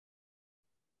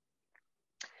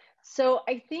So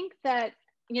I think that,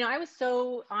 I was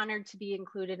so honored to be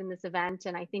included in this event,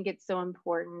 and I think it's so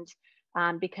important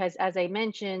because, as I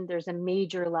mentioned, there's a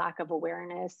major lack of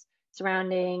awareness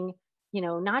surrounding,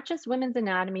 not just women's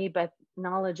anatomy, but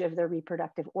knowledge of their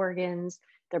reproductive organs,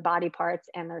 their body parts,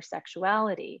 and their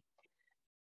sexuality.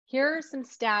 Here are some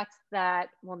stats that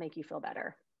will make you feel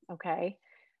better. Okay.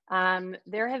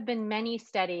 There have been many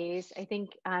studies. I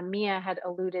think Mia had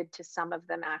alluded to some of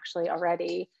them actually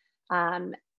already,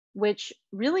 um, which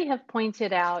really have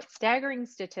pointed out staggering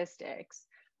statistics.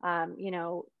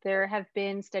 There have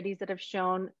been studies that have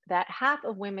shown that half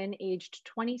of women aged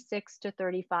 26 to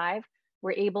 35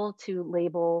 were able to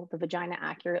label the vagina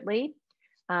accurately.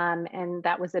 And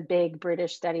that was a big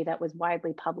British study that was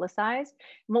widely publicized.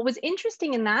 And what was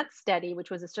interesting in that study, which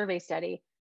was a survey study,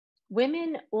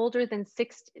 women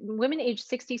aged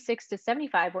 66 to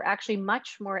 75 were actually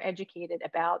much more educated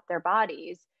about their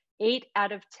bodies. 8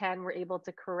 out of 10 were able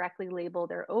to correctly label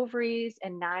their ovaries,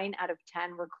 and 9 out of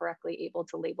 10 were correctly able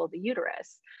to label the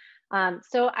uterus.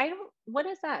 What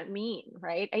does that mean,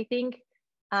 right? I think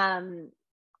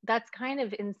that's kind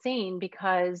of insane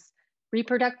because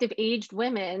reproductive aged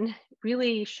women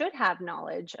really should have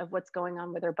knowledge of what's going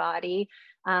on with their body.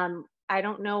 I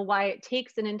don't know why it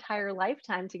takes an entire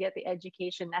lifetime to get the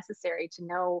education necessary to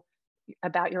know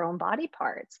about your own body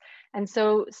parts. And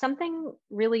so something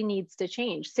really needs to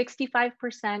change.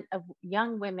 65% of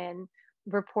young women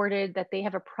reported that they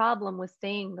have a problem with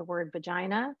saying the word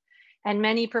vagina, and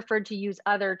many preferred to use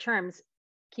other terms.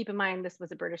 Keep in mind, this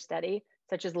was a British study,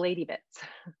 such as lady bits.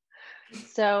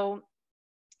 So,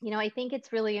 I think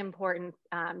it's really important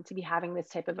to be having this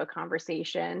type of a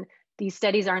conversation. These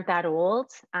studies aren't that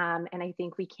old, and I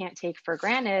think we can't take for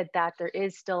granted that there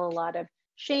is still a lot of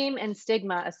shame and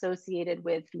stigma associated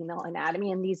with female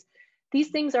anatomy. And these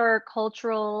things are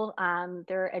cultural,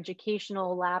 they're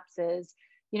educational lapses.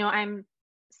 I'm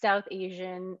South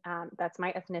Asian, that's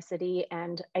my ethnicity,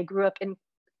 and I grew up in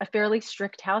a fairly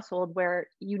strict household where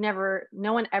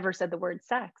no one ever said the word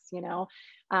sex, and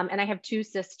I have two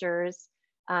sisters.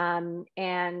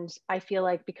 And I feel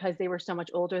like because they were so much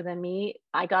older than me,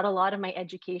 I got a lot of my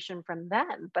education from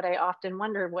them. But I often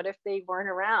wonder, what if they weren't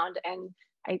around? And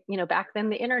back then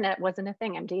the internet wasn't a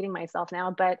thing. I'm dating myself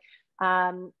now, but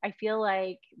I feel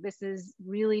like this is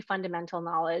really fundamental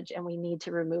knowledge, and we need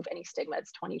to remove any stigma.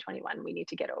 It's 2021. We need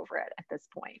to get over it at this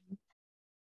point.